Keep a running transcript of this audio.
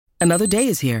Another day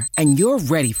is here, and you're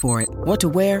ready for it. What to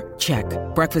wear? Check.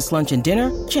 Breakfast, lunch, and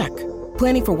dinner? Check.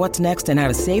 Planning for what's next and how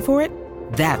to save for it?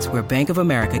 That's where Bank of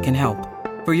America can help.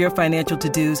 For your financial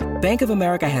to-dos, Bank of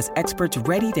America has experts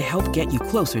ready to help get you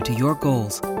closer to your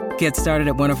goals. Get started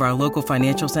at one of our local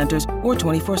financial centers or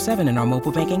 24/7 in our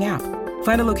mobile banking app.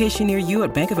 Find a location near you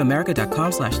at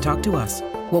bankofamerica.com/talktous.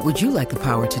 What would you like the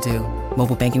power to do?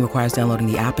 Mobile banking requires downloading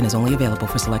the app and is only available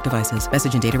for select devices.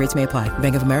 Message and data rates may apply.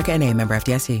 Bank of America N.A., member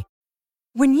FDIC.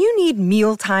 When you need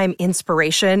mealtime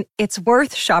inspiration, it's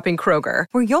worth shopping Kroger,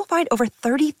 where you'll find over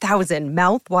 30,000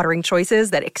 mouth-watering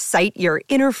choices that excite your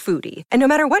inner foodie. And no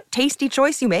matter what tasty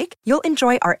choice you make, you'll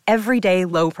enjoy our everyday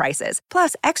low prices,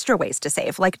 plus extra ways to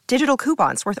save, like digital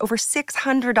coupons worth over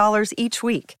 $600 each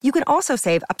week. You can also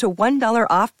save up to $1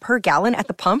 off per gallon at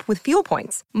the pump with fuel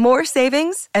points. More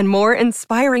savings and more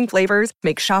inspiring flavors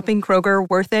make shopping Kroger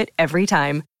worth it every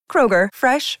time. Kroger,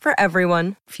 fresh for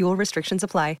everyone. Fuel restrictions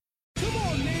apply.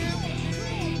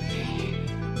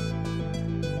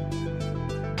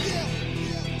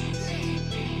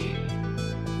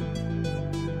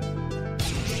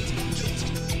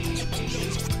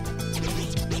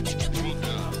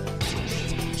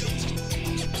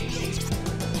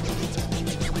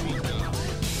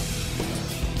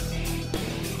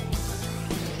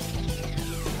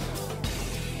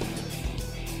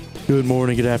 Good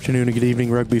morning, good afternoon, and good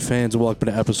evening, rugby fans. Welcome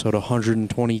to episode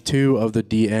 122 of the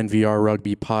DNVR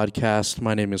Rugby Podcast.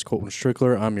 My name is Colton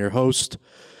Strickler. I'm your host.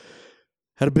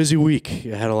 Had a busy week.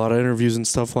 I had a lot of interviews and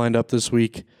stuff lined up this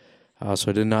week,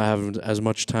 so I did not have as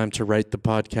much time to write the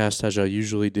podcast as I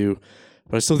usually do.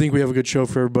 But I still think we have a good show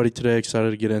for everybody today.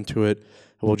 Excited to get into it.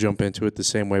 We'll jump into it the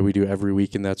same way we do every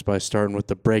week, and that's by starting with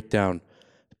the breakdown.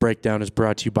 Breakdown is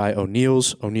brought to you by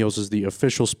O'Neill's. O'Neill's is the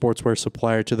official sportswear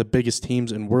supplier to the biggest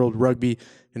teams in world rugby,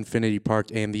 Infinity Park,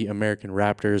 and the American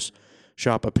Raptors.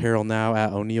 Shop apparel now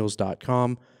at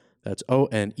O'Neills.com. That's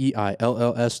ONEILLS.com.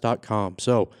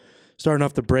 So, starting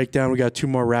off the breakdown, we got two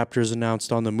more Raptors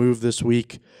announced on the move this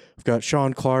week. We've got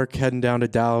Sean Clark heading down to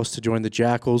Dallas to join the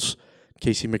Jackals.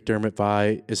 Casey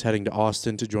McDermott-Vie is heading to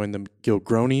Austin to join the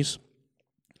Gilgronis.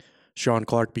 Sean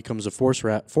Clark becomes a fourth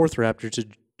Raptor to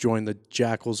join the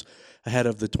Jackals ahead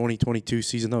of the 2022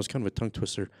 season. That was kind of a tongue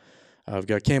twister. We've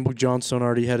got Campbell Johnstone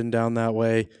already heading down that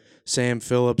way. Sam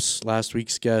Phillips, last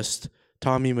week's guest.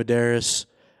 Tommy Medeiros,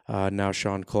 now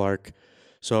Sean Clark.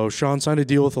 So Sean signed a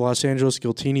deal with the Los Angeles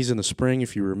Giltinis in the spring,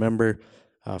 if you remember.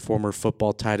 Former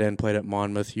football tight end, played at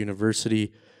Monmouth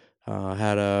University.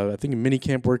 Had I think a mini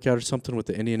camp workout or something with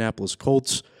the Indianapolis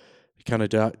Colts. He kind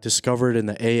of discovered in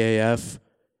the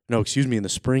in the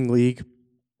spring league.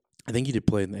 I think he did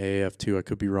play in the AAF too. I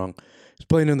could be wrong. He's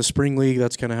playing in the spring league.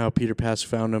 That's kind of how Peter Pass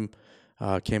found him.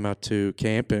 Came out to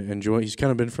camp and joined. He's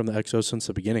kind of been from the XO since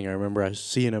the beginning. I remember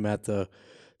seeing him at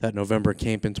that November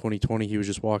camp in 2020. He was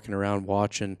just walking around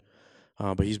watching,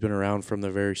 but he's been around from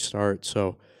the very start.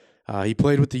 So he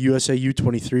played with the USA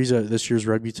U23s at this year's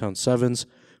Rugbytown Sevens.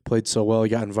 Played so well, he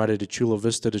got invited to Chula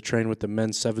Vista to train with the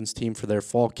men's sevens team for their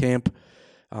fall camp.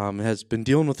 Has been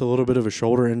dealing with a little bit of a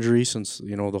shoulder injury since,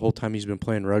 the whole time he's been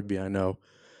playing rugby, I know.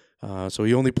 So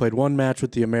he only played one match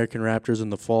with the American Raptors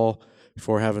in the fall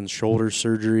before having shoulder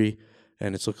surgery,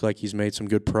 and it's looked like he's made some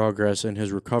good progress in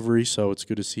his recovery, so it's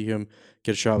good to see him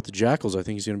get a shot with the Jackals. I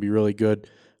think he's going to be really good.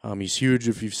 He's huge.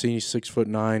 If you've seen, he's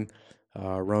 6'9",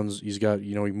 runs,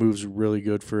 he moves really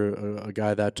good for a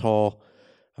guy that tall,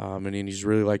 and he's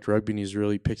really liked rugby, and he's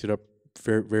really picked it up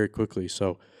very, very quickly,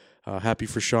 so happy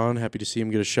for Sean. Happy to see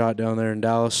him get a shot down there in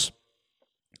Dallas.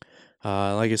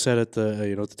 Like I said at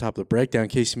the at the top of the breakdown,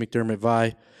 Casey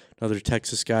McDermott-Vie, another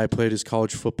Texas guy, played his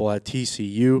college football at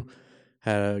TCU.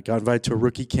 Got invited to a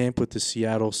rookie camp with the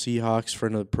Seattle Seahawks,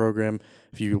 friend of the program.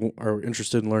 If you are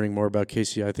interested in learning more about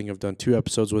Casey, I think I've done 2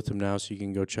 episodes with him now, so you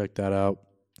can go check that out.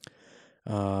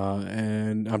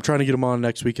 And I'm trying to get him on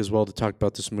next week as well to talk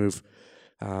about this move.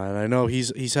 And I know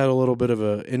he's had a little bit of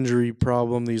an injury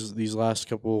problem these last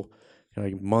couple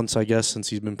months, I guess, since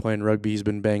he's been playing rugby. He's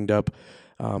been banged up,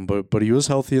 but he was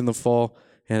healthy in the fall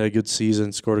and had a good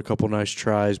season. Scored a couple nice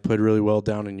tries. Played really well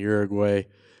down in Uruguay.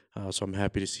 So I'm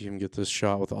happy to see him get this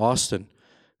shot with Austin.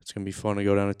 It's going to be fun to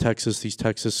go down to Texas. These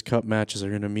Texas Cup matches are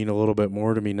going to mean a little bit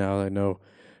more to me now. I know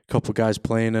a couple guys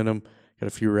playing in them. Got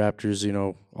a few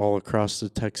Raptors, all across the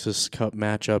Texas Cup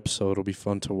matchups, so it'll be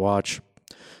fun to watch.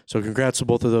 So congrats to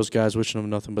both of those guys. Wishing them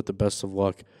nothing but the best of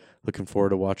luck. Looking forward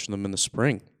to watching them in the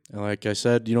spring. And like I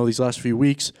said, these last few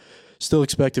weeks, still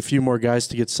expect a few more guys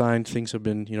to get signed. Things have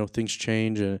been, things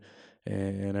change and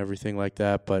everything like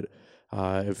that. But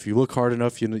if you look hard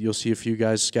enough, you'll see a few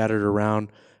guys scattered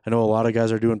around. I know a lot of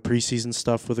guys are doing preseason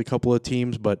stuff with a couple of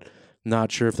teams, but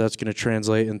Not sure if that's going to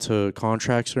translate into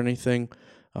contracts or anything,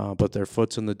 but their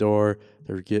foot's in the door.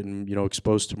 They're getting,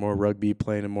 exposed to more rugby,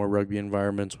 playing in more rugby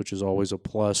environments, which is always a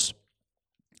plus.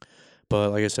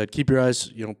 But like I said, keep your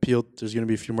eyes, peeled. There's going to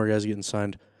be a few more guys getting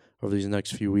signed over these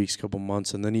next few weeks, couple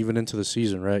months, and then even into the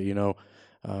season, right?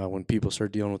 When people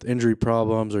start dealing with injury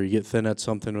problems or you get thin at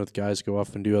something with guys go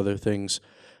off and do other things,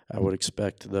 I would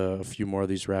expect a few more of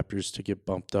these Raptors to get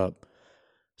bumped up.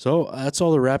 So that's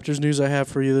all the Raptors news I have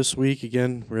for you this week.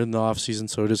 Again, we're in the off season,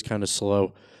 so it is kind of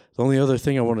slow. The only other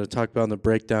thing I wanted to talk about in the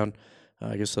breakdown,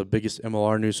 I guess the biggest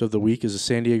MLR news of the week is the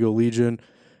San Diego Legion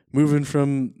moving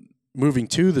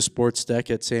to the sports deck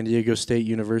at San Diego State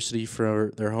University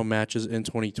for their home matches in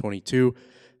 2022.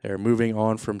 They're moving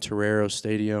on from Torero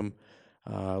Stadium.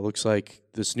 Looks like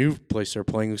this new place they're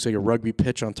playing looks like a rugby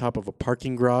pitch on top of a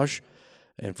parking garage.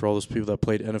 And for all those people that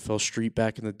played NFL Street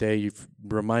back in the day, you've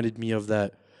reminded me of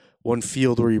that one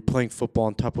field where you're playing football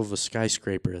on top of a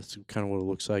skyscraper. That's kind of what it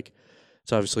looks like.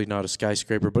 It's obviously not a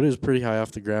skyscraper, but it is pretty high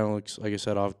off the ground. It looks, like I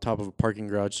said, off top of a parking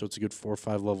garage, so it's a good 4 or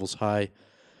 5 levels high.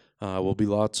 Will be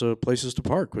lots of places to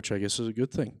park, which I guess is a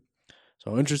good thing.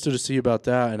 So I'm interested to see about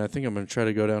that, and I think I'm going to try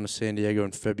to go down to San Diego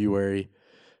in February,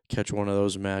 catch one of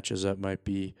those matches. That might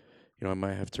be, I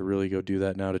might have to really go do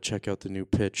that now to check out the new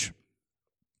pitch.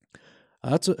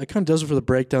 That kind of does it for the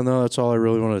breakdown, though. That's all I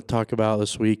really want to talk about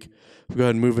this week. We'll go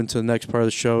ahead and move into the next part of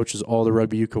the show, which is all the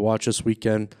rugby you can watch this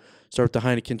weekend. Start with the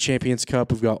Heineken Champions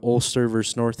Cup. We've got Ulster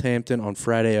versus Northampton on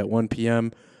Friday at 1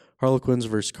 p.m., Harlequins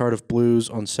versus Cardiff Blues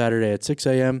on Saturday at 6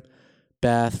 a.m.,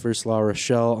 Bath versus La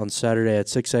Rochelle on Saturday at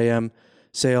 6 a.m.,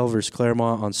 Sale versus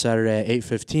Claremont on Saturday at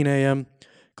 8:15 a.m.,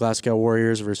 Glasgow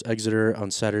Warriors versus Exeter on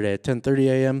Saturday at 10:30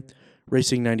 a.m.,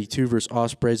 Racing 92 versus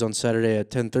Ospreys on Saturday at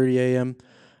 10:30 a.m.,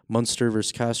 Munster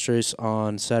versus Castres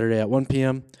on Saturday at 1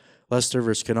 p.m., Leicester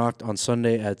versus Connacht on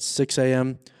Sunday at 6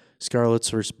 a.m., Scarlets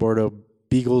versus Bordeaux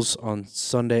Beagles on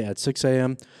Sunday at 6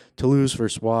 a.m., Toulouse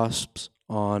versus Wasps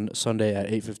on Sunday at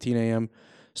 8:15 a.m.,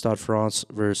 Stade France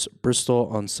versus Bristol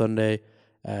on Sunday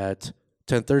at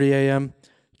 10:30 a.m.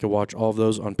 You can watch all of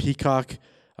those on Peacock.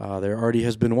 There already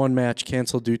has been one match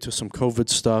canceled due to some COVID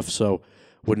stuff, so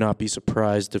would not be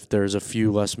surprised if there's a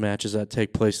few less matches that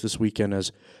take place this weekend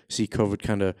as you see COVID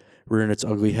kind of rearing its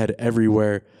ugly head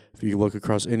everywhere. If you look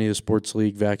across any of the sports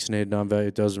league, vaccinated, non-vaccinated,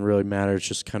 it doesn't really matter. It's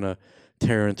just kind of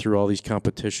tearing through all these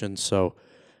competitions, so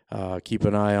keep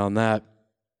an eye on that.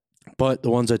 But the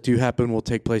ones that do happen will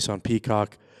take place on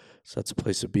Peacock, so that's a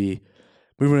place to be.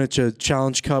 Moving into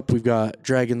Challenge Cup, we've got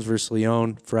Dragons versus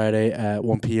Lyon Friday at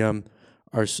 1 p.m.,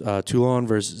 Toulon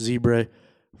versus Zebre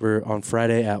on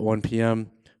Friday at 1 p.m.,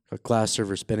 Gloucester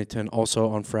versus Bennington also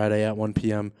on Friday at 1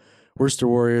 p.m., Worcester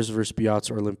Warriors versus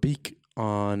Biotz Olympique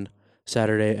on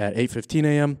Saturday at 8:15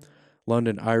 a.m.,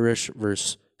 London Irish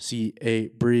versus CA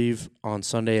Brive on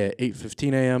Sunday at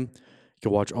 8:15 a.m. You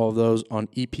can watch all of those on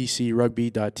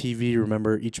epcrugby.tv.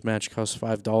 Remember, each match costs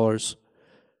 $5.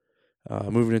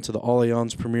 Moving into the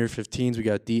Allianz Premier 15s, we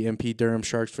got DMP Durham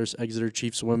Sharks versus Exeter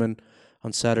Chiefs Women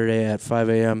on Saturday at 5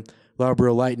 a.m.,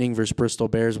 Loughborough Lightning versus Bristol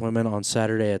Bears Women on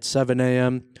Saturday at 7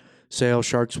 a.m., Sale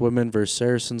Sharks Women versus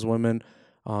Saracens Women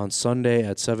on Sunday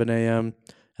at 7 a.m.,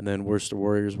 and then Worcester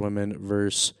Warriors Women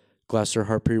versus Gloucester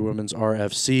Hartpury Women's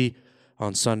RFC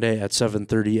on Sunday at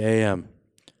 7:30 a.m.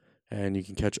 And you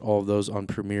can catch all of those on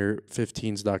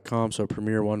Premier15s.com, so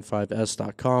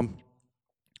Premier15s.com.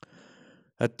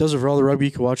 That does it for all the rugby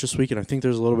you can watch this week, and I think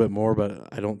there's a little bit more, but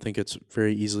I don't think it's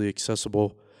very easily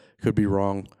accessible. Could be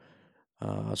wrong.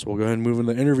 So we'll go ahead and move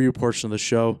into the interview portion of the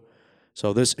show.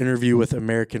 So this interview with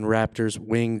American Raptors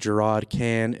wing Gerard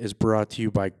Can is brought to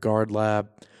you by Guard Lab.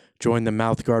 Join the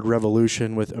mouthguard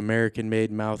revolution with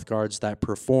American-made mouthguards that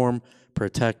perform,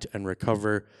 protect, and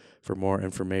recover. For more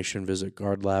information, visit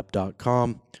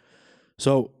guardlab.com.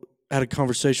 So I had a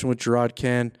conversation with Gerard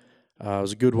Can. It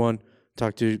was a good one.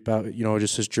 Talked to you about,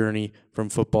 just his journey from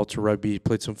football to rugby. He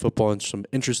played some football in some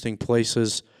interesting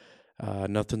places.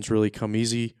 Nothing's really come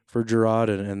easy for Gerard,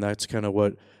 and that's kind of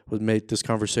what made this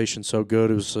conversation so good.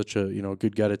 It was such a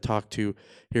good guy to talk to,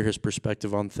 hear his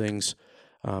perspective on things,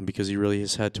 because he really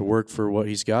has had to work for what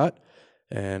he's got,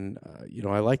 and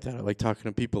I like that. I like talking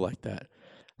to people like that.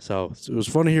 So it was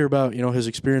fun to hear about his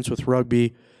experience with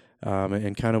rugby,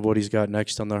 and kind of what he's got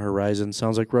next on the horizon.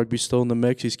 Sounds like rugby's still in the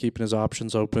mix. He's keeping his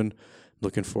options open.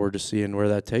 Looking forward to seeing where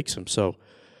that takes him. So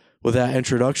with that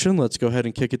introduction, let's go ahead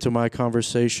and kick it to my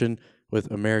conversation with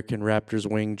American Raptors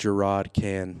wing Gerard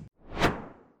Can.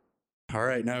 All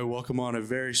right, now welcome on a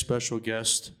very special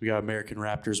guest. We got American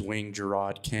Raptors wing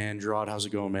Gerard Can. Gerard, how's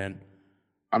it going, man?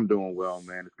 I'm doing well,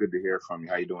 man. It's good to hear from you.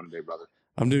 How you doing today, brother?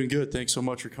 I'm doing good. Thanks so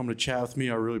much for coming to chat with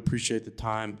me. I really appreciate the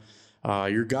time.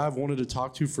 You're a guy I've wanted to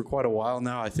talk to for quite a while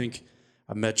now. I think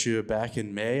I met you back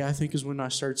in May, I think is when I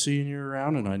started seeing you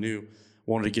around, and I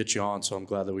wanted to get you on, so I'm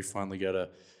glad that we finally got to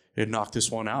knock this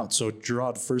one out. So,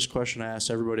 Gerard, first question I ask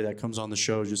everybody that comes on the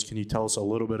show, just can you tell us a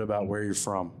little bit about where you're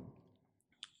from?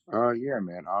 Yeah,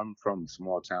 man. I'm from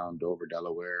small town Dover,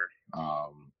 Delaware.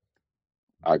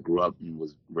 I grew up and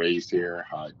was raised here.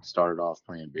 I started off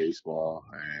playing baseball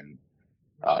and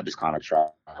just kind of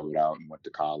traveled out and went to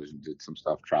college and did some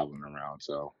stuff traveling around.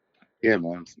 So, yeah,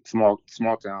 man. Small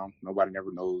town. Nobody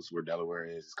never knows where Delaware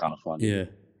is. It's kind of fun. Yeah.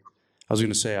 I was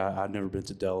going to say I've never been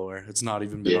to Delaware. It's not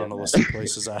even been on the man. list of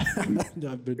places I've been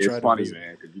It's trying to funny, visit.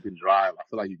 man, because you can drive. I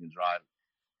feel like you can drive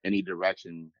any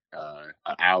direction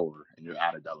an hour and you're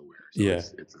out of Delaware. So Yeah.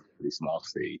 it's a pretty small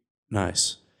state.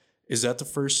 Nice. Is that the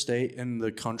first state in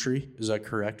the country? Is that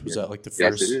correct? Was Yeah. that like the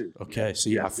Yes, first? it is. Okay.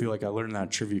 See, Yes, I feel like I learned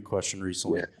that trivia question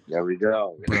recently. Yeah, there we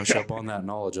go. Brush up on that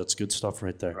knowledge. That's good stuff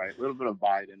right there. Right, a little bit of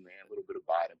Biden, man. A little bit of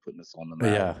Biden putting us on the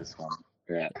map. Yeah. This one.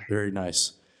 Yeah. Very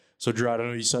nice. So, Gerard, I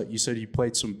know you said you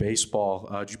played some baseball.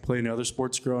 Did you play any other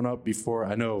sports growing up before?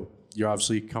 I know you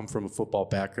obviously come from a football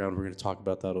background. We're going to talk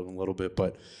about that in a little bit.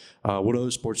 But what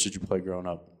other sports did you play growing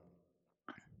up?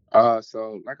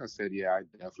 So like I said, yeah, I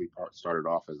definitely started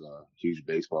off as a huge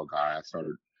baseball guy. I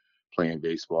started playing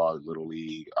baseball at Little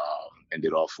League, and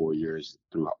did all 4 years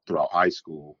throughout high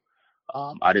school.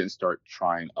 I didn't start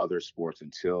trying other sports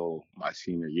until my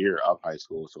senior year of high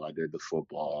school. So I did the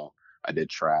football, I did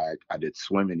track, I did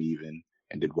swimming even,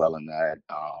 and did well in that.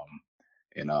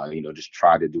 And just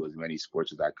tried to do as many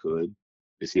sports as I could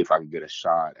to see if I could get a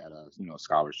shot at a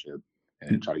scholarship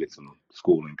and try to get some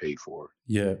schooling paid for.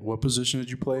 Yeah. What position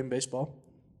did you play in baseball?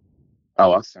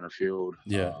 Oh, I was center field,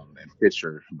 Yeah. and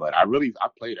pitcher, but I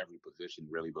played every position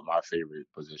really, but my favorite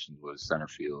position was center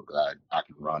field. I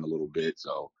can run a little bit,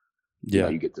 so Yeah.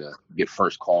 you get to get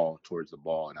first call towards the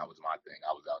ball, and that was my thing.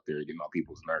 I was out there getting on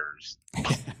people's nerves.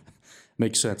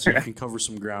 Makes sense. You can cover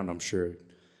some ground, I'm sure.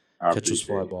 I Catch those appreciate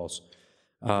fly it. balls.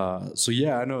 So,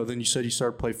 yeah, I know. Then you said you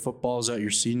started playing football. Is that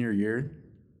your senior year?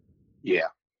 Yeah,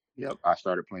 yep. I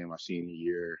started playing my senior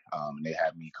year, and they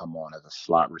had me come on as a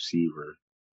slot receiver.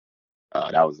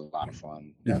 That was a lot of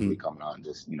fun. Definitely coming out and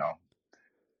just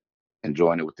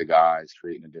enjoying it with the guys,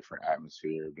 creating a different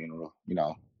atmosphere, being real,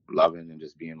 loving and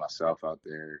just being myself out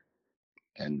there.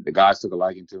 And the guys took a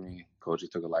liking to me. Coaches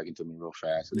took a liking to me real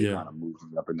fast. So they Yeah. kind of moved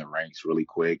me up in the ranks really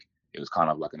quick. It was kind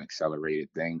of like an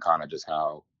accelerated thing, kind of just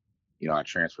how, I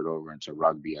transferred over into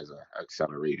rugby as a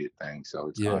accelerated thing. So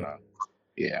it's Yeah. kind of,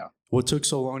 yeah. What took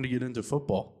so long to get into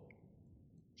football?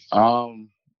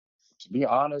 To be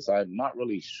honest, I'm not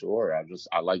really sure.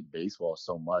 I like baseball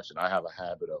so much, and I have a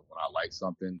habit of when I like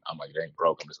something, I'm like, it ain't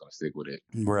broke. I'm just gonna stick with it.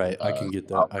 Right. I can get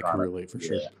that. I can relate for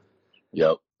sure. Yeah.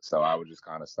 Yep. So I was just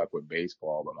kind of stuck with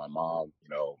baseball, but my mom,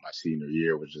 my senior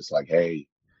year was just like, hey,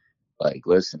 like,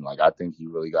 listen, like, I think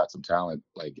you really got some talent.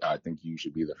 Like, I think you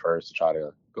should be the first to try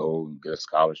to go and get a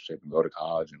scholarship and go to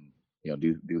college and,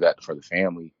 do that for the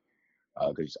family.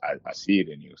 Because I see it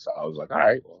in you. So I was like, all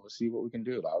right, well, let's see what we can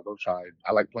do. I'll go try it.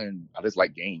 I like playing. I just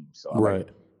like games. So I like Right.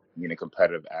 being a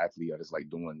competitive athlete. I just like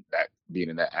doing that, being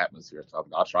in that atmosphere. So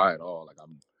I'll try it all. Like,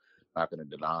 I'm not going to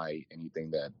deny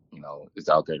anything that, is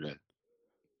out there to,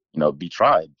 be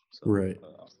tried. So, Right.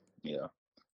 yeah.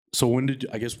 So when did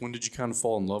you kind of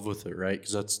fall in love with it, right?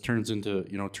 Because that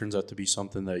turns out to be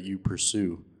something that you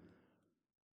pursue.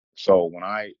 So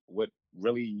what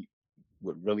really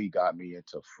got me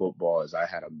into football is I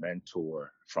had a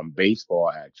mentor from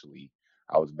baseball, actually.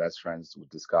 I was best friends with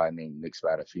this guy named Nick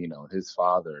Spadafino. His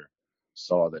father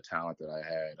saw the talent that I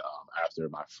had after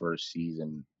my first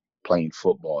season playing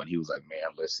football. And he was like, man,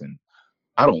 listen,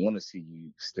 I don't want to see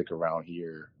you stick around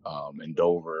here in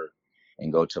Dover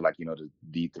and go to the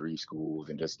D3 schools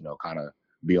and just, kind of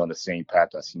be on the same path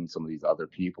I've seen some of these other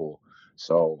people.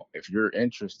 So if you're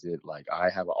interested, like, I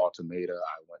have an ultimatum.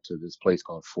 I went to this place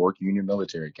called Fork Union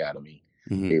Military Academy.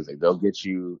 Mhm. He was like, they'll get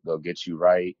you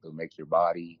right. They'll make your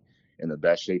body in the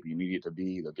best shape you need it to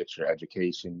be. They'll get your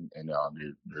education and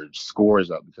your scores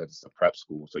up because it's a prep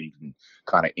school. So you can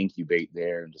kind of incubate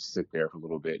there and just sit there for a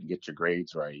little bit and get your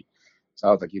grades right. So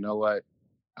I was like, you know what?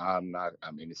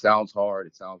 It sounds hard.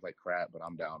 It sounds like crap, but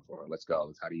I'm down for it. Let's go.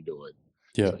 That's how do you do it?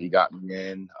 Yeah. So he got me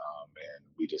in, and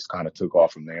we just kind of took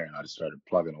off from there, and I just started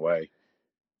plugging away.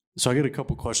 So I get a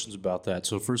couple questions about that.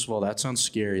 So first of all, that sounds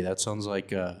scary. That sounds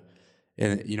like, and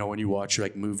when you watch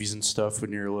like movies and stuff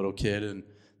when you're a little kid, and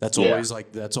that's always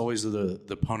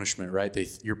the punishment, right?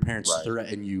 Your parents Right.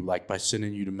 threaten you like by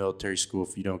sending you to military school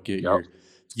if you don't get Yep.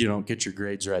 your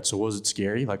grades right. So was it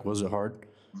scary? Like, was it hard?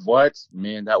 What,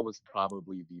 man, that was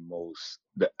probably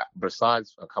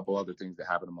besides a couple other things that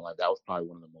happened in my life, that was probably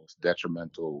one of the most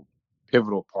detrimental,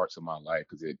 pivotal parts of my life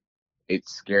because it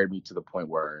scared me to the point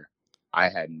where I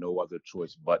had no other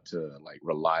choice but to like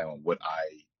rely on what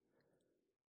I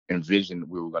envisioned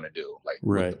we were going to do, like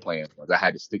what the Right. plan was. I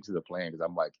had to stick to the plan because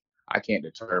I'm like, I can't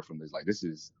deter from this. Like, this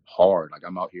is hard. Like,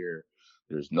 I'm out here.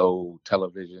 There's no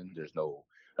television. There's no,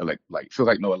 feels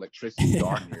like no electricity Yeah.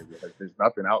 darn near. Like, there's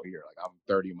nothing out here. Like, I'm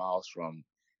 30 miles from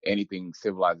anything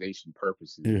civilization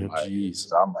purposes in Yeah, my opinion. jeez.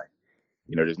 So I'm like,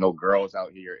 there's no girls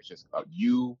out here. It's just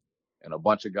you and a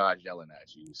bunch of guys yelling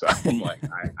at you. So I'm like,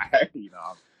 I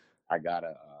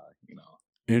gotta, gotta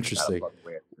Interesting. plug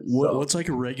away at this. So, What's like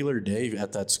a regular day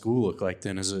at that school look like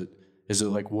then? Is it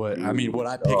like what I mean, dude, what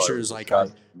I oh, picture is like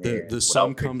disgusting, man. the sun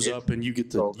Without pick, comes it's up and so you man.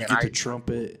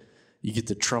 get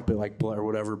the trumpet, like or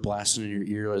whatever blasting in your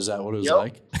ear. Is that what it was Yep,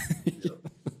 like? yep,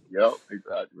 yep,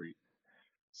 exactly.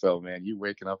 So man, you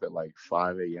waking up at like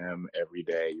 5 a.m. every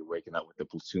day. You're waking up with the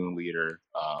platoon leader,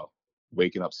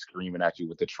 waking up screaming at you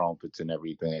with the trumpets and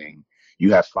everything.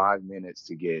 You have 5 minutes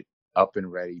to get up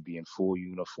and ready, be in full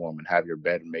uniform, and have your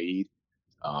bed made,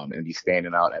 and be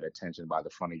standing out at attention by the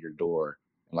front of your door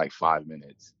in like 5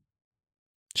 minutes.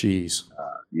 Jeez.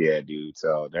 Yeah, dude.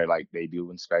 So they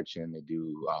do inspection, they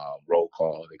do roll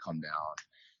call, they come down,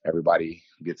 everybody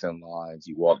gets in lines,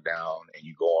 you walk down and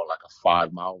you go on like a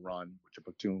 5 mile run with your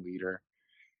platoon leader.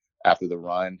 After the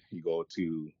run, you go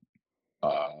to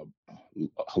uh,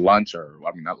 lunch, or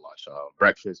I mean not lunch,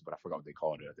 breakfast, but I forgot what they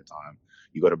called it at the time.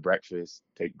 You go to breakfast,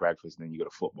 take breakfast, and then you go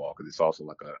to football because it's also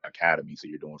like a academy, so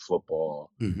you're doing football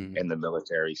Hmm. and the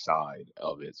military side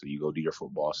of it. So you go do your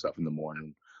football stuff in the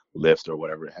morning, lift or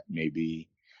whatever it may be,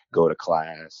 go to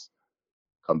class,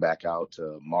 come back out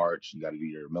to march. You got to do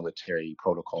your military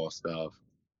protocol stuff,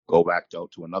 go back to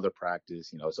another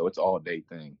practice. So it's all day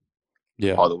thing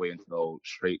Yeah. all the way until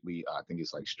straightly. I think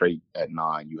it's like straight at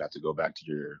 9. You have to go back to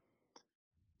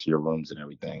your rooms and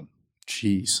everything.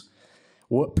 Jeez.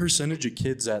 What percentage of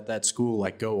kids at that school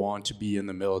like go on to be in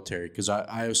the military? Because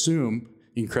I assume,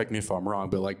 you can correct me if I'm wrong,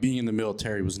 but like being in the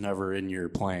military was never in your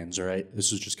plans, right?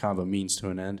 This was just kind of a means to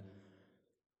an end.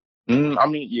 I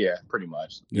mean, yeah, pretty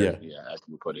much. Yeah. Yeah, as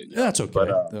you put it. Yeah, Yeah, that's but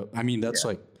okay. I mean, that's yeah,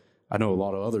 like, I know a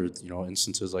lot of other,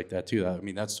 instances like that too. I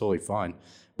mean, that's totally fine.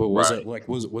 But was it right. like,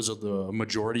 was it the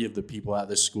majority of the people at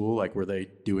this school, like, were they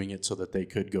doing it so that they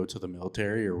could go to the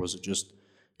military, or was it just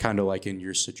kind of like in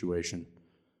your situation?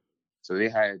 So they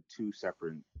had two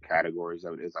separate categories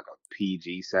of it. It's like a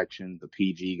PG section. The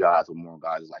PG guys were more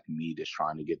guys like me just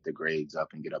trying to get the grades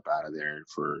up and get up out of there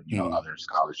for, Mm, other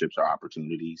scholarships or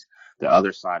opportunities. The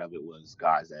other side of it was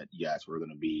guys that, yes, we're going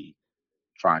to be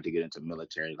trying to get into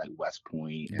military like West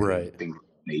Point and right. things of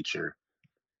that nature.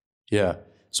 Yeah.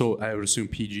 So I would assume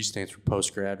PG stands for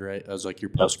post grad, right? That was like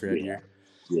your Yep. post grad Yeah. year.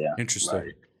 Yeah. Interesting.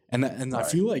 Right. And I Right.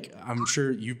 feel like, I'm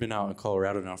sure you've been out in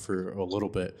Colorado now for a little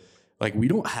bit. Like, we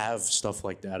don't have stuff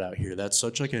like that out here. That's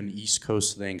such like an East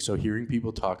Coast thing. So hearing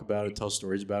people talk about it, tell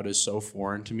stories about it is so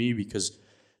foreign to me because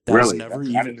that's Really? never I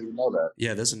even, didn't even know that.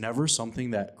 yeah, that's never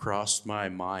something that crossed my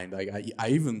mind. Like, I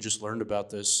even just learned about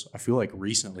this, I feel like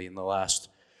recently in the last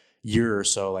year or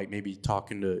so, like maybe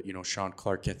talking to, Sean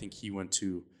Clark. I think he went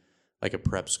to like a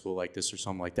prep school like this or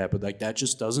something like that. But like that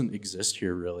just doesn't exist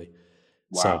here really.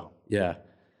 So Wow. yeah.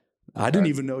 I didn't Okay.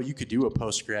 even know you could do a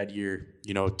post grad year,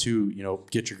 to,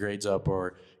 get your grades up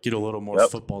or get a little more Yep.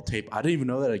 football tape. I didn't even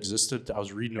know that existed. I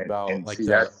was reading about And like see, the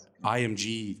that's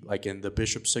IMG, like in the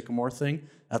Bishop Sycamore thing.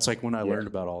 That's like when I yeah. learned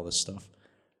about all this stuff.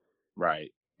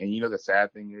 Right. And the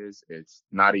sad thing is, it's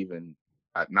not even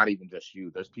just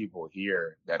you. There's people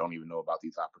here that don't even know about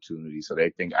these opportunities. So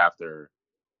they think after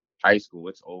high school,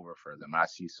 it's over for them. I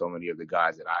see so many of the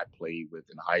guys that I played with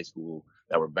in high school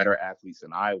that were better athletes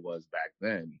than I was back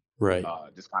then. Right.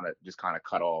 Just kind of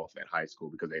cut off at high school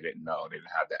because they didn't know, they didn't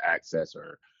have the access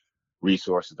or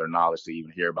resources or knowledge to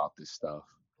even hear about this stuff.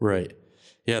 Right.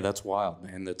 Yeah, that's wild,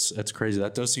 man. That's crazy.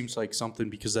 That does seems like something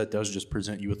because that does just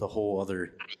present you with a whole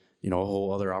other, a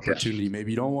whole other Yeah. opportunity.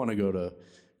 Maybe you don't want to go to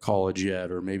college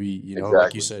yet, or maybe, like you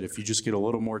Exactly. said, if you just get a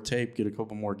little more tape, get a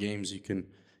couple more games, you can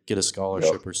get a Yep.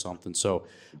 scholarship or something. So,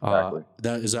 Exactly.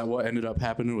 that what ended up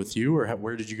happening with you, or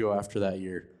where did you go after that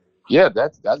year? Yeah,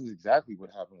 that's exactly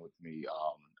what happened with me.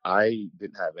 I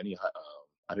didn't have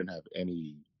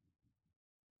any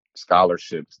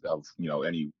scholarships of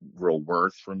any real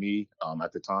worth for me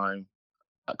at the time,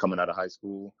 coming out of high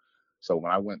school. So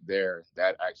when I went there,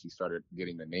 that actually started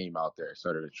getting the name out there. It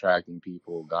started attracting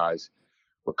people. Guys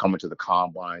were coming to the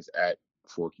combines at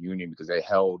Fork Union because they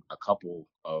held a couple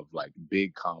of like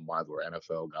big combines where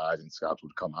NFL guys and scouts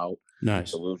would come out. So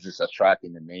Nice. it was just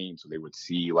attracting the name. So they would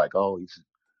see like, oh, he's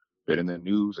been in the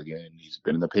news again. He's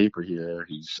been in the paper here.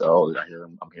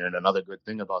 I'm hearing another good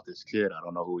thing about this kid. I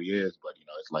don't know who he is, but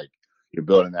it's like you're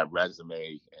building that resume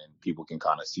and people can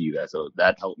kind of see that. So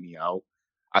that helped me out.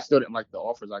 I still didn't like the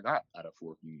offers I got out of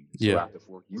Fork Union. So Yeah. after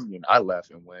Fork Union, I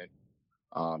left and went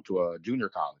to a junior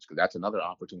college because that's another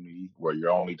opportunity where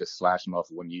you're only just slashing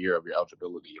off 1 year of your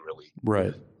eligibility, really.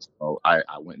 Right. So I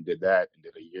went and did that and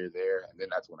did a year there, and then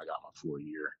that's when I got my 4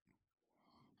 year.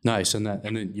 Nice. And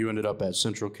then you ended up at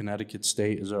Central Connecticut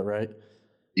State, is that right?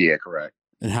 Yeah, correct.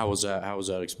 And how was that? How was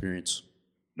that experience?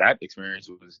 That experience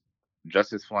was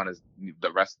just as fun as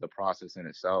the rest of the process in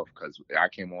itself because I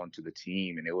came on to the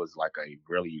team and it was like a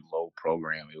really low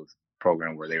program. It was a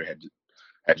program where they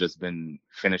had just been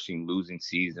finishing losing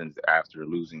seasons after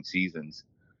losing seasons.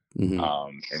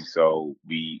 Mm-hmm. And so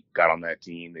we got on that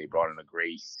team. They brought in a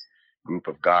great group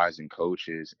of guys and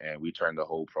coaches, and we turned the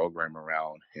whole program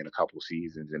around in a couple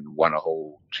seasons and won a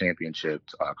whole championship,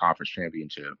 conference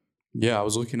championship. Yeah, I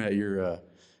was looking at your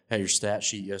stat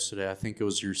sheet yesterday. I think it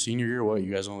was your senior year. What,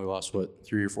 you guys only lost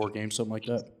 3 or 4 games, something like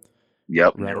that?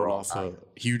 Yep. Rattled off a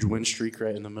huge win streak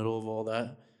right in the middle of all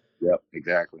that. Yep,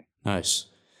 exactly. Nice.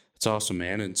 That's awesome,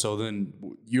 man. And so then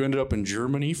you ended up in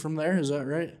Germany from there, is that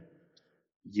right?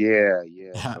 Yeah.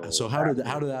 So how did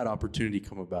that opportunity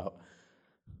come about?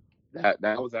 That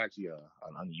was actually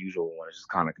an unusual one. It's just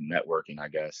kind of networking, I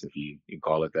guess, if you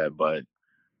call it that. But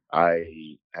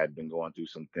I had been going through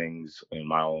some things in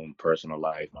my own personal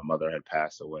life. My mother had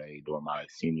passed away during my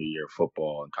senior year of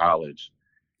football in college.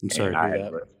 I'm sorry to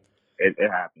hear that. It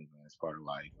happens, man. It's part of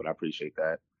life, but I appreciate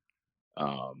that.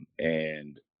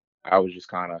 And I was just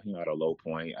kind of, at a low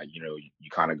point. You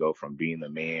kind of go from being the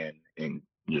man in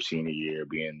your senior year,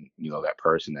 being, that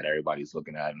person that everybody's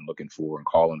looking at and looking for and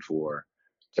calling for,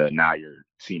 to now your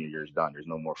senior year's done. There's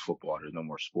no more football. There's no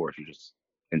more sports. You're just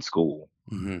in school.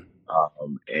 Mm-hmm.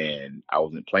 And I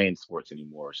wasn't playing sports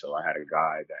anymore. So I had a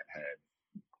guy that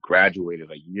had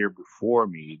graduated a year before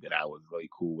me that I was really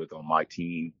cool with on my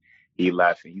team. He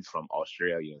left and he's from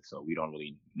Australia. So we don't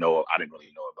really know. I didn't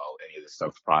really know about any of this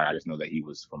stuff prior. I just know that he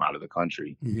was from out of the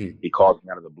country. Mm-hmm. He called me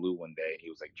out of the blue one day. He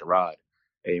was like, Gerard,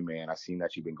 hey, man, I seen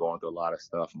that you've been going through a lot of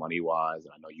stuff money-wise,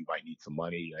 and I know you might need some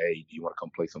money. Hey, do you want to come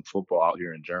play some football out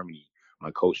here in Germany?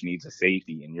 My coach needs a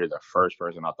safety, and you're the first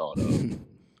person I thought of.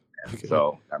 Okay.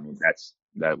 So, I mean,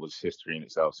 that was history in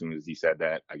itself. As soon as he said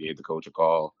that, I gave the coach a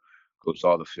call. Coach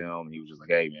saw the film, and he was just like,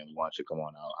 hey, man, we want you to come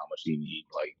on out. How much do you need?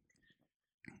 Like,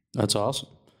 that's awesome.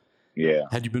 Yeah.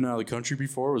 Had you been out of the country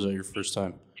before, or was that your first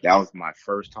time? That was my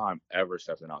first time ever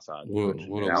stepping outside the country.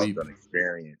 What a leap. That was an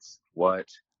experience.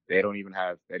 They didn't even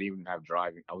have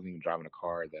driving. I wasn't even driving a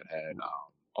car that had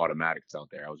automatics out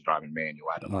there. I was driving manual.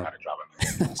 I didn't know how to drive a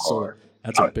manual car. So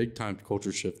that's a big time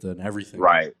culture shift then. Everything.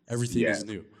 Right. Everything is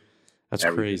new. That's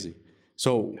crazy.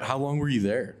 So how long were you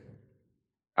there?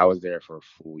 I was there for a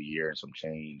full year and some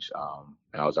change.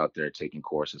 And I was out there taking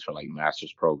courses for like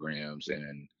master's programs,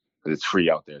 and because it's free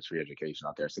out there, it's free education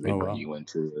out there. So they bring you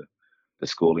into the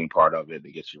schooling part of it.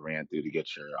 They get you ran through to get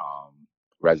your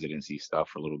residency stuff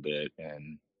for a little bit,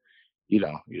 and you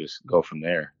just go from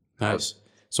there. Nice.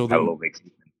 So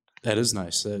that is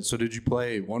nice. So did you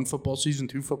play 1 football season,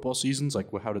 2 football seasons? Like,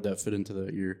 how did that fit into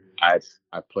the year? I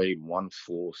played 1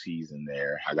 full season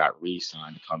there. I got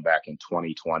re-signed to come back in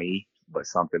 2020, but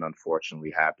something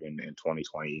unfortunately happened in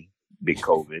 2020, big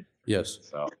COVID. Yes.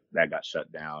 So that got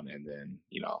shut down, and then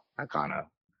I kind of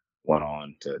went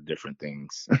on to different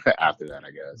things after that,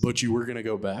 I guess. But you were gonna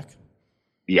go back?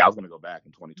 Yeah, I was going to go back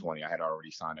in 2020. I had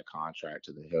already signed a contract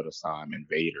to the Hildesheim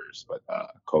Invaders, but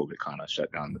COVID kind of shut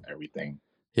down everything.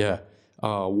 Yeah.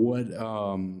 I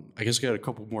guess I got a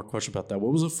couple more questions about that.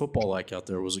 What was the football like out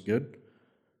there? Was it good?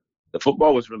 The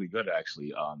football was really good, actually.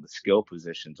 The skill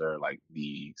positions are like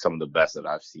some of the best that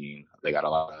I've seen. They got a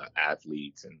lot of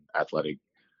athletes and athletic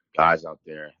guys out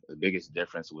there. The biggest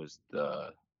difference was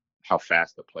how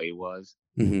fast the play was.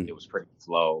 Mm-hmm. It was pretty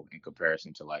slow in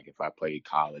comparison to like if I played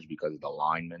college, because of the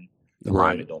linemen. The Right.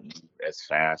 linemen don't move as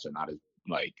fast or not as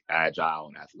like agile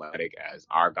and athletic as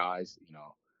our guys,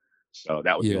 So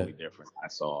that was the only difference I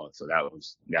saw. So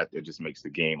it just makes the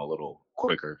game a little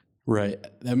quicker. Right.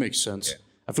 That makes sense. Yeah.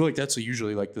 I feel like that's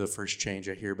usually like the first change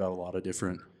I hear about a lot of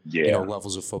different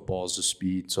levels of football is the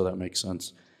speed. So that makes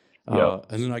sense. Yep.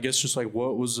 And then I guess just like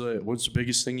what's the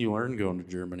biggest thing you learned going to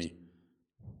Germany?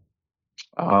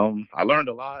 I learned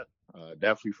a lot.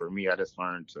 Definitely for me, I just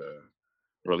learned to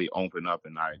really open up,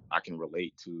 and I can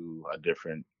relate to a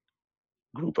different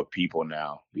group of people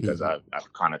now because I've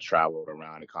kind of traveled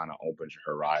around. It kind of opens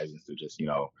your horizons to just,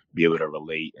 be able to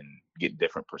relate and get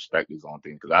different perspectives on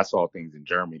things. Because I saw things in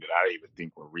Germany that I didn't even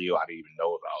think were real. I didn't even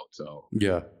know about. So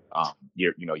Yeah.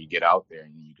 you get out there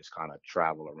and you just kind of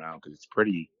travel around because it's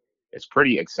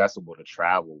pretty accessible to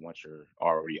travel once you're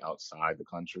already outside the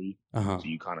country. Uh-huh. So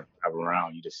you kind of travel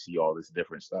around, you just see all this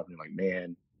different stuff, and you're like,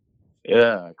 man,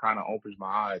 yeah, it kind of opens my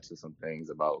eyes to some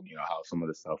things about how some of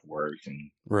the stuff works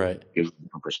and Right. gives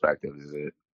different perspectives. Is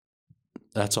it?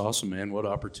 That's awesome, man. What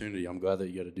opportunity. I'm glad that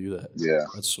you got to do that. Yeah.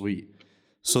 That's sweet.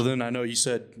 So then I know you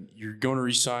said you're going to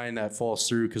resign, that falls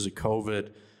through because of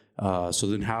COVID. So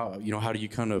then how do you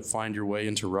kind of find your way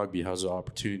into rugby? How's the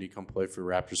opportunity to come play for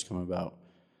Raptors come about?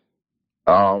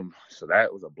 So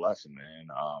that was a blessing, man.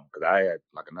 Because I had,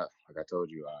 like I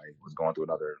told you, I was going through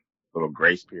another little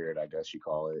grace period, I guess you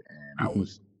call it, and I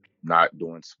was not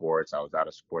doing sports. I was out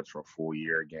of sports for a full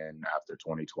year again after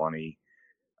 2020.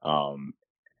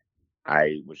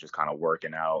 I was just kind of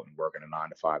working out and working a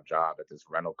 9-to-5 job at this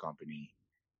rental company,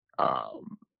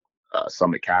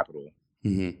 Summit Capital.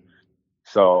 Mm-hmm.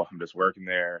 So I'm just working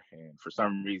there, and for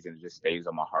some reason, it just stays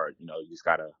on my heart. You just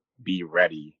gotta be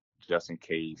ready just in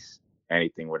case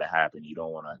anything were to happen. You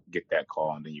don't want to get that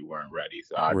call and then you weren't ready.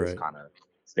 So I just kind of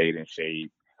stayed in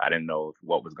shape. I didn't know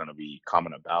what was going to be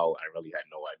coming about. I really had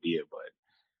no idea,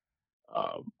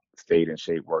 but stayed in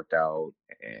shape, worked out,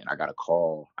 and I got a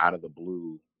call out of the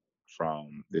blue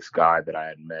from this guy that I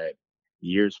had met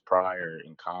years prior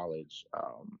in college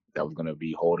that was going to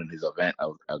be holding his event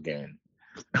again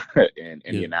in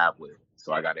Indianapolis.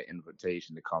 So I got an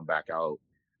invitation to come back out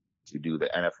to do the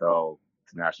NFL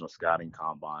National Scouting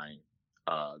Combine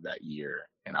that year,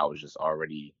 and I was just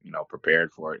already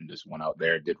prepared for it and just went out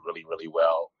there, did really, really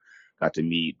well. Got to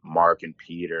meet Mark and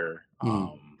Peter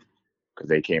because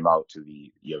they came out to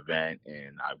the event,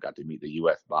 and I got to meet the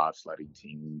U.S. bobsledding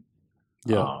team.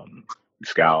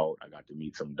 Scout. I got to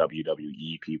meet some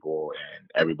WWE people,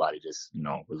 and everybody just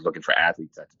was looking for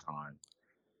athletes at the time.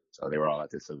 So they were all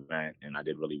at this event, and I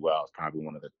did really well. I was probably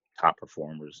one of the top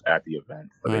performers at the event.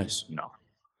 Nice.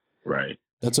 Right.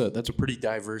 That's a pretty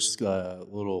diverse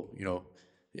little,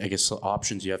 I guess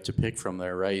options you have to pick from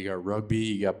there, right? You got rugby,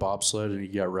 you got bobsled, and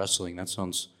you got wrestling.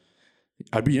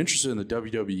 I'd be interested in the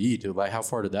WWE too. Like, how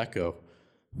far did that go?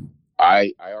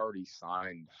 I already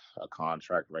signed a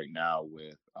contract right now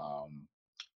with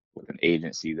an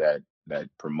agency that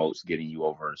promotes getting you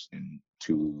over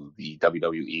into the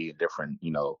WWE, different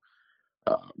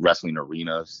wrestling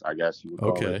arenas, I guess you would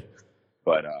call it.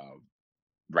 But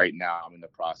right now I'm in the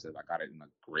process. I got it in a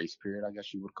grace period, I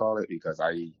guess you would call it, because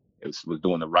I was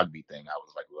doing the rugby thing. I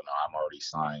was like, well, no, I'm already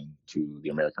signed to the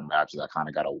American Raptors. I kind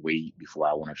of got to wait before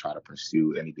I want to try to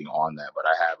pursue anything on that. But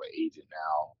I have an agent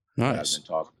now. Nice. I've been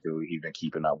talking to. He's been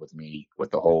keeping up with me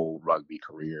with the whole rugby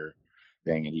career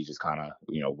thing, and he's just kind of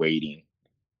waiting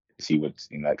to see what's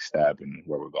the next step and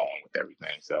where we're going with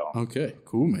everything. So okay,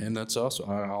 cool, man. That's awesome.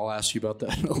 I'll ask you about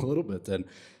that in a little bit then.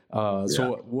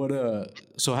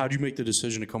 So how'd you make the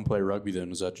decision to come play rugby then?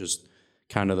 Was that just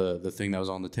kind of the thing that was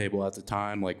on the table at the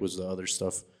time? Like, was the other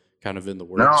stuff kind of in the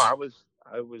works? No, I was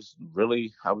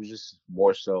just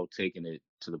more so taking it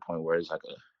to the point where it's like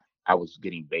I was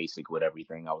getting basic with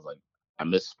everything. I was like, I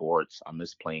miss sports. I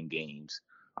miss playing games.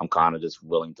 I'm kind of just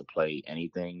willing to play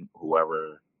anything,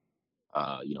 whoever,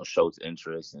 shows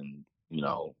interest and,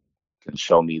 can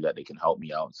show me that they can help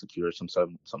me out and secure some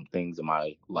things in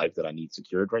my life that I need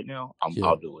secured right now.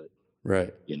 I'll do it.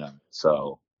 Right.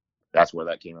 So that's where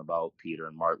that came about. Peter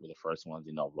and Mark were the first ones,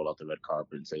 roll out the red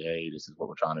carpet and say, hey, this is what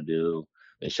we're trying to do.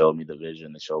 They showed me the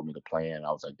vision. They showed me the plan. I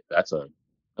was like, that's a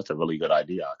really good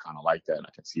idea. I kind of like that, and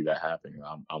I can see that happening.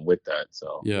 I'm with that.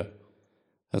 So yeah,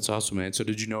 that's awesome, man. So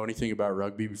did you know anything about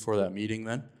rugby before that meeting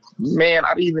then? Man,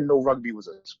 I didn't even know rugby was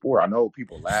a sport. I know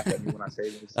people laugh at me when I say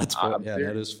this. That's funny. Yeah,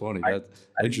 that is funny. That's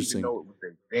interesting. I didn't even know it was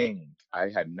a thing. I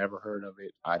had never heard of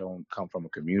it. I don't come from a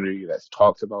community that's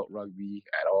talks about rugby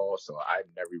at all, so I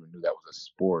never even knew that was a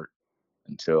sport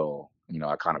until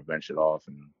I kind of ventured off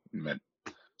and met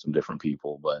some different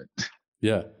people. But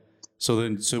yeah. So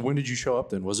when did you show up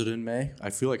then? Was it in May? I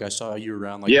feel like I saw you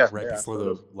around before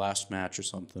the last match or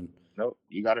something. Nope,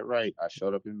 you got it right. I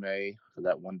showed up in May for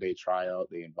that one-day tryout.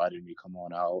 They invited me to come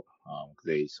on out because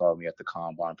they saw me at the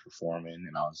combine performing,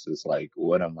 and I was just like,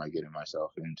 what am I getting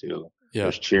myself into? Yeah.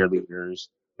 There's cheerleaders.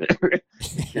 They're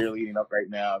cheerleading up right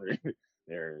now.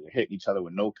 They're hitting each other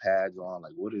with no pads on.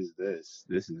 Like, what is this?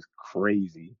 This is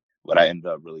crazy. But I ended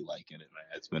up really liking it, man.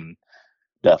 It's been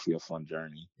definitely a fun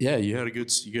journey. Yeah, you had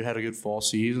a good fall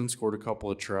season, scored a couple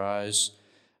of tries.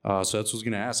 So that's what I was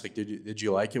going to ask. Like, did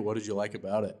you like it? What did you like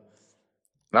about it?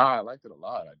 No, I liked it a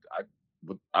lot.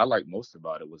 what I liked most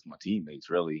about it was my teammates.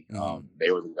 Really, Mm.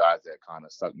 they were the guys that kind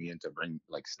of sucked me into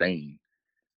staying.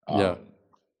 Yeah, Um,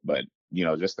 but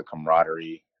just the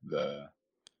camaraderie, the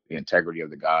integrity of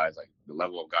the guys, like the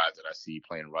level of guys that I see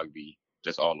playing rugby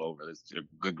just all over. It's a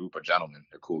good group of gentlemen.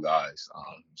 They're cool guys.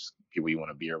 Just people you want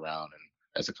to be around, and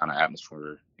that's the kind of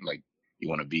atmosphere like you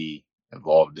want to be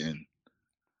involved in.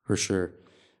 for sure.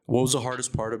 What was the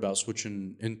hardest part about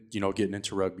switching in, getting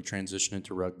into rugby, transition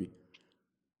into rugby?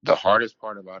 The hardest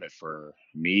part about it for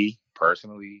me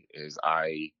personally is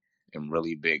I am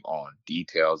really big on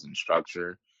details and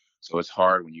structure. So it's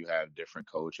hard when you have different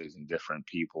coaches and different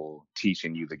people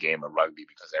teaching you the game of rugby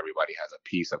because everybody has a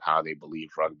piece of how they believe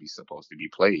rugby's supposed to be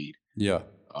played. Yeah.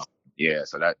 Uh, yeah,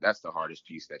 so that's the hardest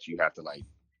piece, that you have to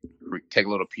take a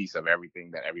little piece of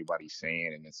everything that everybody's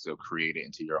saying and then still create it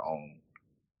into your own.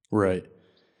 Right.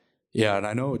 Yeah, and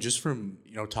I know just from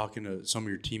talking to some of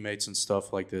your teammates and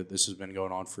stuff like that, this has been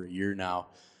going on for a year now.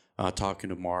 Talking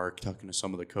to Mark, talking to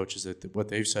some of the coaches, that what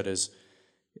they've said is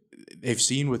they've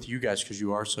seen with you guys, because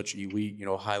you are such elite,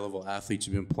 high level athletes.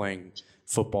 You've been playing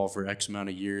football for X amount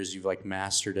of years. You've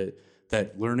mastered it.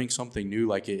 That learning something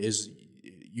new, it is,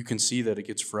 you can see that it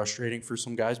gets frustrating for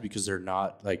some guys because they're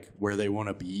not where they want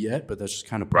to be yet. But that's just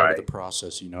kind of part of the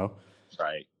process,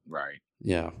 Right.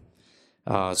 Yeah.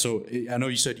 So I know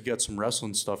you said you got some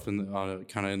wrestling stuff kind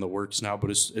of in the works now, but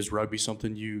is rugby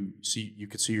something you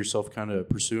could see yourself kind of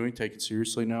pursuing, take it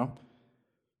seriously now?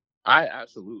 I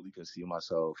absolutely could see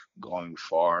myself going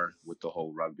far with the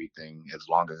whole rugby thing, as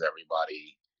long as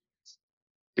everybody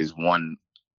is one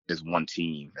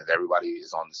team, as everybody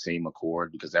is on the same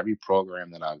accord. Because every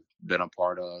program that I've been a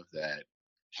part of that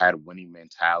had winning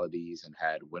mentalities and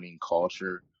had winning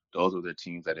culture, those are the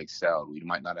teams that excelled. We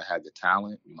might not have had the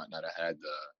talent, we might not have had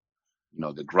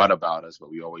the grunt about us, but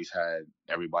we always had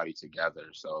everybody together.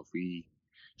 So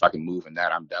if I can move in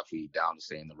that, I'm definitely down to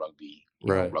stay in the rugby,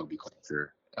 Right. rugby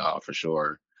culture, for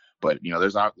sure. But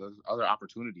there's other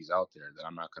opportunities out there that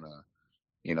I'm not gonna,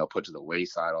 put to the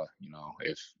wayside.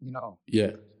 If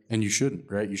Yeah, and you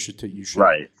shouldn't, right? You should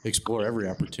right. explore every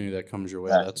opportunity that comes your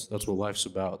way. Exactly. That's what life's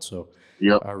about. So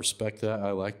Yep. I respect that.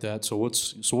 I like that. So what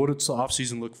does the off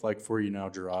season look like for you now,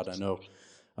 Gerard? I know.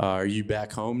 Are you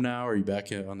back home now? Are you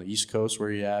back on the East Coast? Where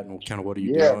are you at? And kind of what are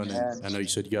you doing? Man. And I know you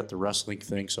said you got the wrestling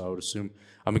thing, so I would assume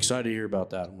I'm excited to hear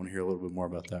about that. I want to hear a little bit more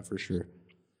about that for sure.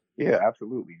 Yeah,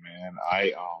 absolutely, man.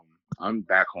 I'm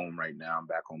back home right now. I'm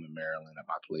back home in Maryland at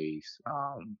my place.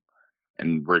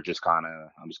 And I'm just kind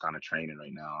of training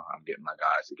right now. I'm getting my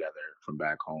guys together from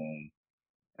back home,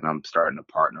 and I'm starting to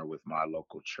partner with my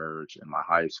local church and my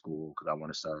high school because I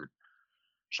want to start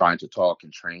trying to talk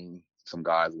and train some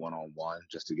guys one-on-one,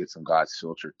 just to get some guys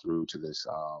filtered through to this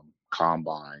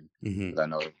combine. Mm-hmm. Because I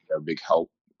know they're a big help,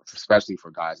 especially for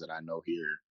guys that I know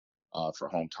here for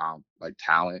hometown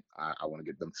talent. I want to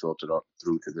get them filtered up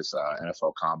through to this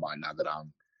NFL combine now that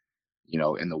I'm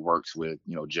in the works with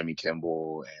Jimmy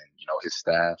Kimball and his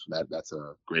staff. That's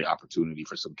a great opportunity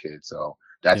for some kids. So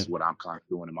that's what I'm kind of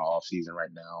doing in my off season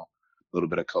right now. A little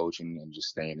bit of coaching and just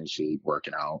staying in shape,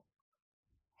 working out.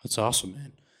 That's awesome,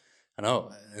 man. I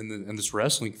know, and this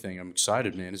wrestling thing, I'm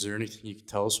excited, man. Is there anything you can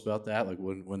tell us about that?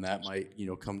 When that might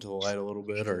come to the light a little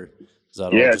bit, or is that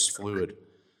all just fluid?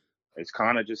 It's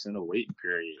kind of just in a waiting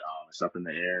period. It's up in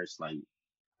the air. It's I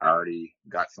already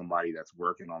got somebody that's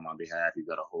working on my behalf. He's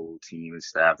got a whole team and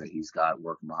staff that he's got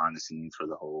working behind the scenes for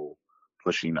the whole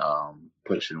pushing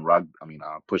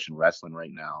wrestling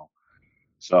right now.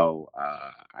 So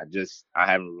I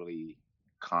haven't really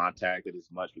contacted as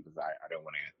much because I don't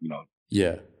want to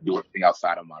do anything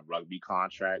outside of my rugby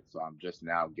contract. So I'm just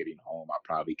now getting home. I'll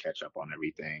probably catch up on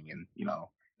everything and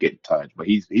get in touch. But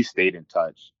he's stayed in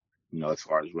touch, as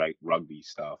far as rugby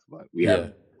stuff. But we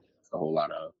have a whole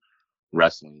lot of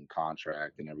wrestling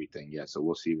contract and everything yet, so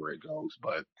we'll see where it goes.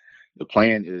 But the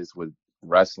plan is with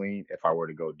wrestling, if I were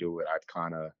to go do it, I'd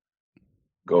kind of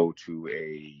go to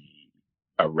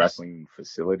a wrestling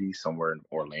facility somewhere in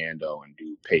Orlando and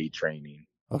do paid training.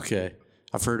 Okay,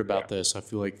 I've heard about this. I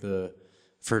feel like I've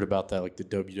heard about that, the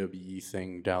WWE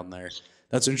thing down there.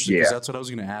 That's interesting because that's what I was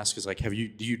going to ask. Is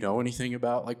do you know anything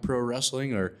about pro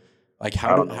wrestling, or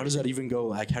how does that even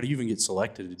go? How do you even get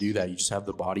selected to do that? You just have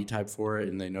the body type for it,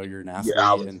 and they know you're an athlete.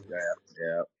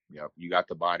 Yeah. You got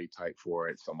the body type for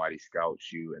it. Somebody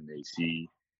scouts you, and they see,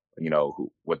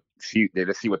 they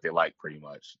just see what they like pretty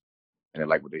much, and they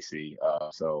like what they see.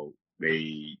 So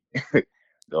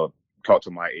they'll talk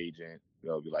to my agent.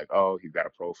 They'll be like, "Oh, he's got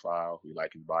a profile. We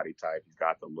like his body type. He's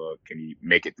got the look. Can he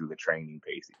make it through the training?"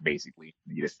 Basically,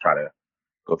 you just try to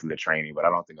go through the training, but I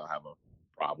don't think I'll have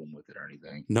problem with it or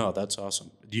anything. No, that's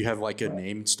awesome. Do you have like a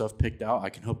name and stuff picked out? I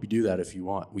can help you do that if you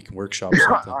want. We can workshop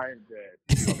something. I am dead.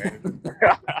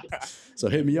 So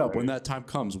hit me up when that time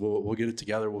comes. We'll get it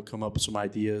together. We'll come up with some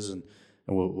ideas and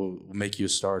we'll make you a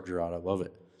star, Gerard. I love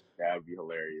it. That would be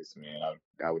hilarious, man.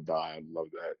 I would die. I'd love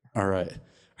that. All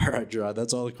right, Gerard.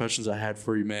 That's all the questions I had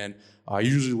for you, man. I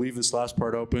usually leave this last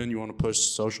part open. You want to push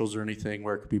socials or anything?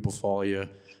 Where can people follow you?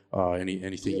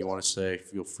 Anything you want to say?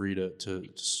 Feel free to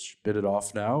spit it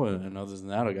off now. And other than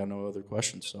that, I got no other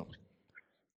questions. So.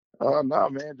 No,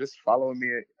 man. Just follow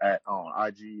me on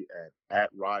IG at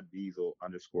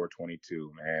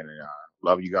 @RodDiesel_22, man. And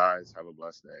love you guys. Have a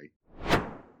blessed day.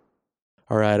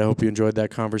 All right. I hope you enjoyed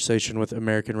that conversation with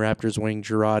American Raptors wing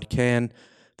Gerard Can.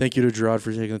 Thank you to Gerard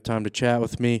for taking the time to chat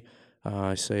with me.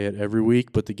 I say it every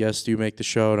week, but the guests do make the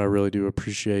show, and I really do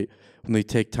appreciate when they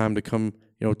take time to come,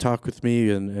 talk with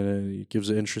me, and it gives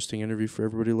an interesting interview for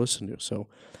everybody to listen to. So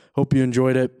hope you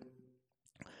enjoyed it.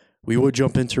 We would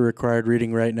jump into required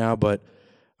reading right now, but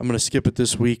I'm going to skip it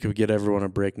this week and get everyone a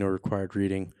break. No required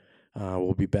reading.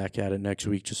 We'll be back at it next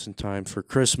week just in time for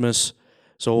Christmas.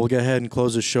 So we'll go ahead and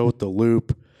close the show with the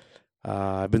loop.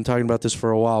 I've been talking about this for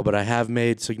a while, but I have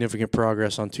made significant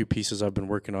progress on 2 pieces I've been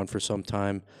working on for some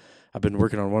time. I've been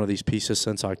working on one of these pieces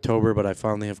since October, but I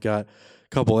finally have got a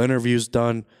couple interviews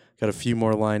done, got a few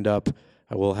more lined up.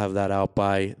 I will have that out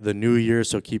by the new year,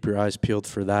 so keep your eyes peeled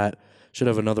for that. Should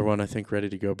have another one, I think, ready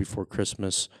to go before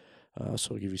Christmas,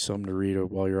 so I'll give you something to read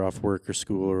while you're off work or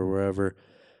school or wherever.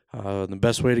 The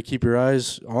best way to keep your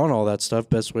eyes on all that stuff,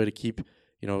 best way to keep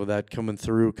that coming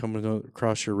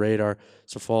across your radar.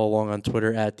 So follow along on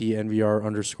Twitter at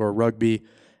 @DNVR_rugby,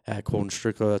 at Colton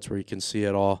Strickler. That's where you can see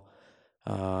it all.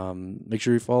 Make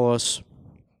sure you follow us.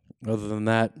 Other than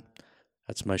that,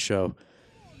 that's my show.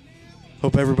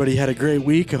 Hope everybody had a great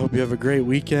week. I hope you have a great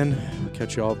weekend. We'll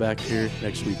catch you all back here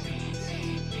next week.